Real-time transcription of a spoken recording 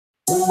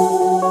I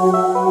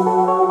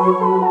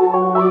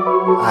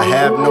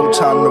have no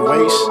time to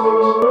waste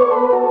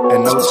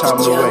and no time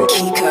to wait.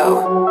 Kico.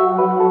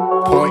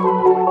 Point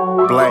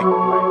blank,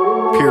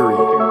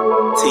 period.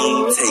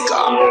 Team take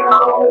off.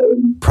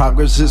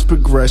 Progress is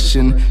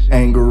progression,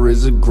 anger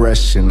is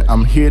aggression.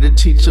 I'm here to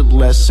teach a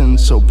lesson,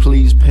 so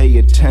please pay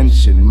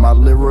attention. My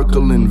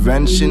lyrical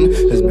invention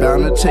is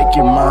bound to take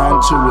your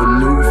mind to a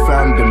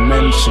newfound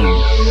dimension.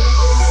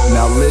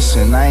 Now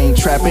listen, I ain't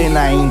trapping,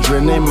 I ain't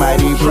drilling.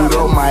 Mighty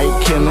Pluto, might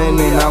killing,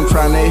 and I'm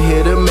trying to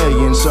hit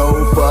 1,000,000.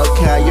 So fuck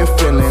how you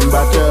feeling.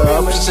 About to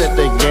upset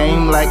the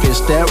game like it's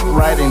step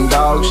right and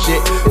dog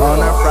shit on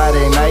a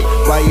Friday night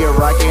while you're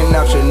rocking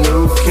out your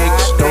new kick.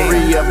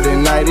 Story of the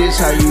night is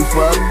how you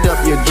fucked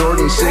up your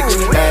Jordan 6.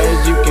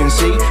 As you can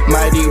see,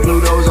 Mighty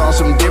Pluto's on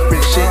some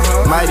different shit.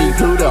 Mighty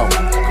Pluto,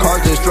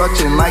 cause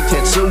destruction like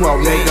Tetsuo.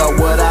 Nigga,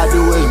 what I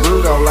do is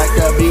brutal, like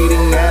the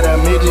beating that a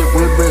midget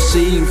would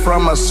receive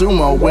from a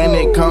sumo. When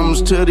it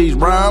comes to these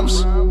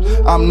rhymes,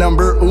 I'm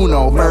number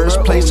uno.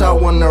 First place, I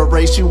wanna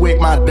race you with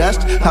my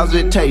dust. How's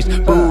it taste?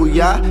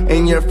 Booyah,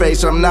 in your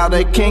face. I'm now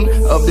the king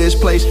of this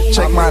place.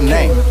 Check my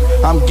name.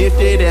 I'm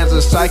gifted as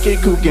a psychic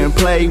who can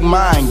play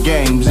mind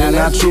games, and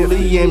I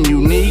truly am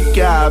unique.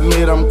 I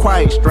admit I'm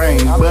quite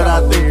strange, but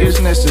I think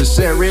it's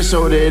necessary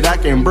so that I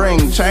can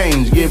bring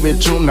change. Give it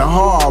to the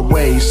hard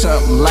way,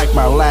 something like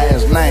my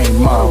last name,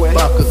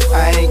 motherfucker.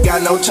 I ain't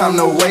got no time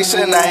to waste,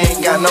 and I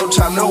ain't got no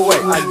time to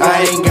wait.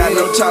 I ain't got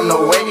no time to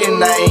wait,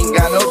 and I ain't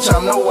got no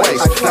time to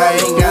waste. I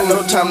ain't got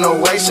no time to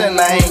waste, and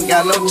I ain't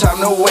got no time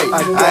to wait.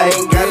 I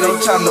ain't got no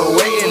time to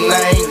wait, and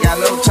I ain't got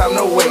no time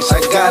to waste.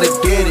 I gotta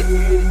get it.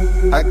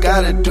 I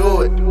gotta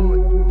do it.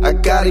 I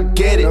gotta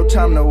get it. No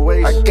time to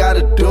waste. I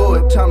gotta do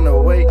it. No time to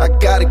wait. I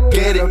gotta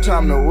get it. No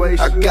time to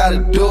waste. I gotta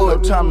do it.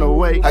 No time to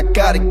wait. I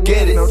gotta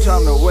get it. No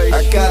time to waste.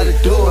 I gotta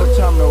do it. No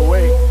time to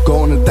wait.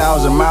 Going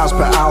 1,000 miles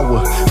per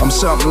hour. I'm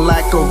something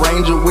like a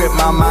ranger with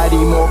my mighty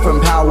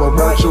morphin' power.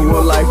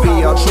 Virtual life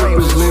PL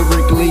troopers.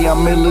 Lyrically,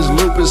 I'm ill as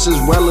lupus as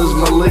well as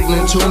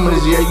malignant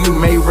tumors. Yeah, you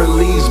may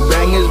release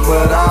bangers,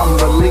 but I'm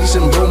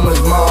releasing boomers.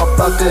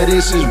 Motherfucker,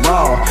 this is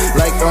raw,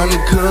 like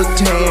uncooked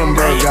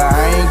hamburger.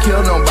 I ain't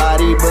killed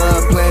nobody,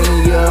 but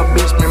plenty of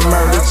bitch been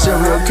murdered.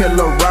 Serial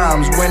killer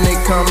rhymes. When it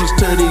comes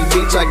to these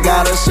beats, I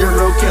got a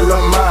serial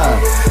killer mind.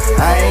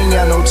 I ain't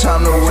got no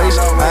time to waste.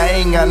 I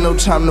ain't got no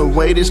time to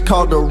wait. It's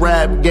called the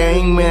rap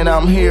game, and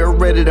I'm here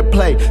ready to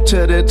play.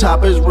 To the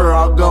top is where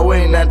I'll go,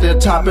 and at the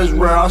top is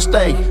where I'll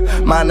stay.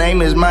 My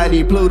name is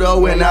Mighty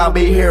Pluto, and I'll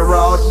be here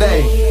all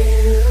day.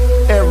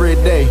 Every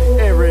day.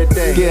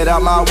 Get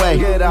out my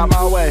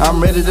way.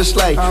 I'm ready to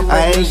slay.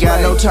 I ain't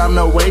got no time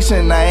to waste,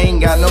 and I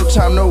ain't got no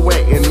time to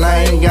wait. And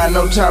I ain't got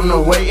no time to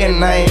wait,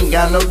 and I ain't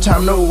got no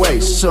time to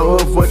waste. So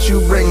if what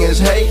you bring is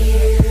hate,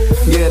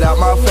 get out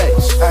my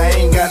face. I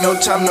ain't got no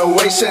time to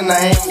waste, and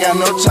I ain't got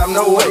no time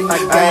to wait.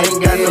 I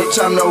ain't got no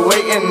time to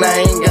wait, and I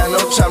ain't got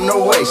no time to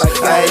waste.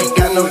 I ain't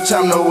got no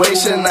time to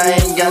waste, and I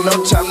ain't got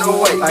no time to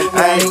wait.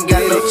 I ain't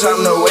got no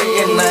time to wait,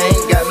 and I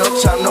ain't got no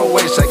time to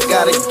waste. I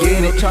gotta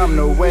get it. Time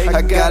to wait.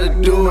 I gotta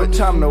do it.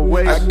 Time to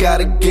waste. I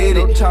gotta get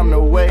it. Time to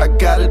wait. I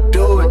gotta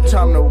do it.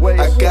 Time to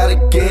waste. I gotta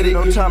get it.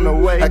 No time to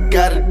wait. I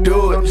gotta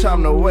do it.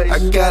 Time to waste. I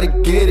gotta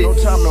get it. No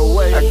time to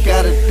wait. I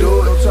gotta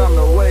do it. No time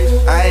to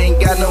waste. I ain't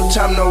got no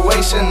time to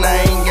waste, and I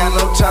ain't got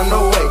no time to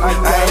wait.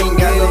 I ain't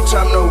got no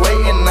time to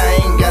wait, and I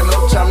ain't got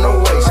no time to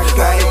waste.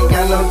 I ain't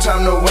got no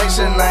time to waste,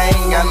 and I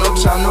ain't got no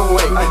time to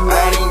wait.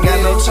 I ain't got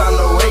no time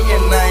to wait,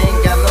 and I ain't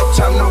got no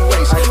time to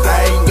waste.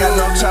 I ain't got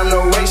no time to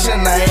waste,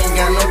 and I ain't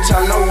got no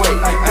time to wait.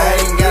 I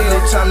ain't got no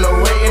time to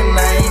wait, and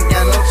I ain't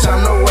got no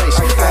time to waste.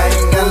 I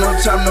ain't got no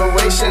time to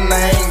waste, and I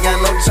ain't got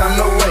no time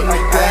to wait.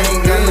 I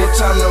ain't got no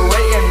time to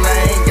wait, and I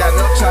ain't got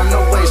no time to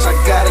waste. I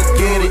gotta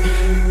get it.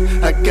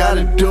 I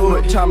gotta do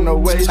it. Time to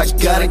waste. I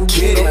gotta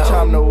get it.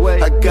 Time to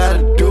wait. I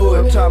gotta do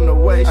it. Time to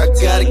waste. I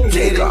gotta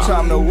get it.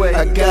 Time to wait.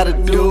 I gotta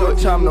do it.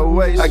 Time to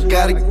waste. I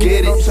gotta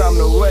get it. Time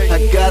to wait.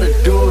 I gotta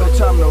do it.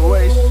 Time to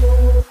waste.